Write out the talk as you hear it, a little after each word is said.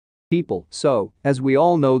people. So, as we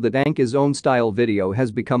all know that Ankha's own style video has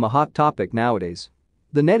become a hot topic nowadays.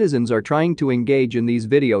 The netizens are trying to engage in these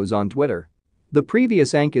videos on Twitter. The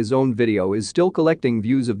previous Ankha's own video is still collecting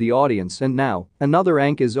views of the audience, and now, another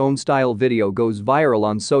Ankha's own style video goes viral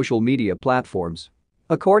on social media platforms.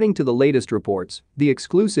 According to the latest reports, the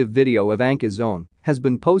exclusive video of Ankha's own has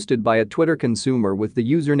been posted by a Twitter consumer with the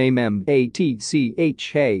username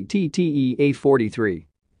MATCHATTEA43.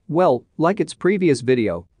 Well, like its previous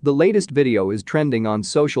video, the latest video is trending on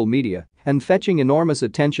social media and fetching enormous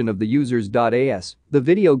attention of the users. The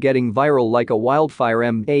video getting viral like a wildfire.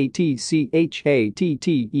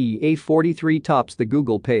 MATCHATTEA43 tops the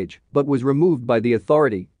Google page but was removed by the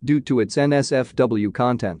authority due to its NSFW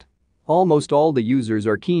content. Almost all the users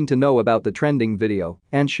are keen to know about the trending video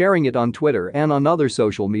and sharing it on Twitter and on other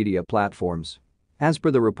social media platforms. As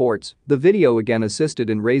per the reports, the video again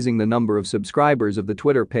assisted in raising the number of subscribers of the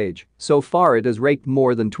Twitter page. So far it has raked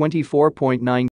more than 24.9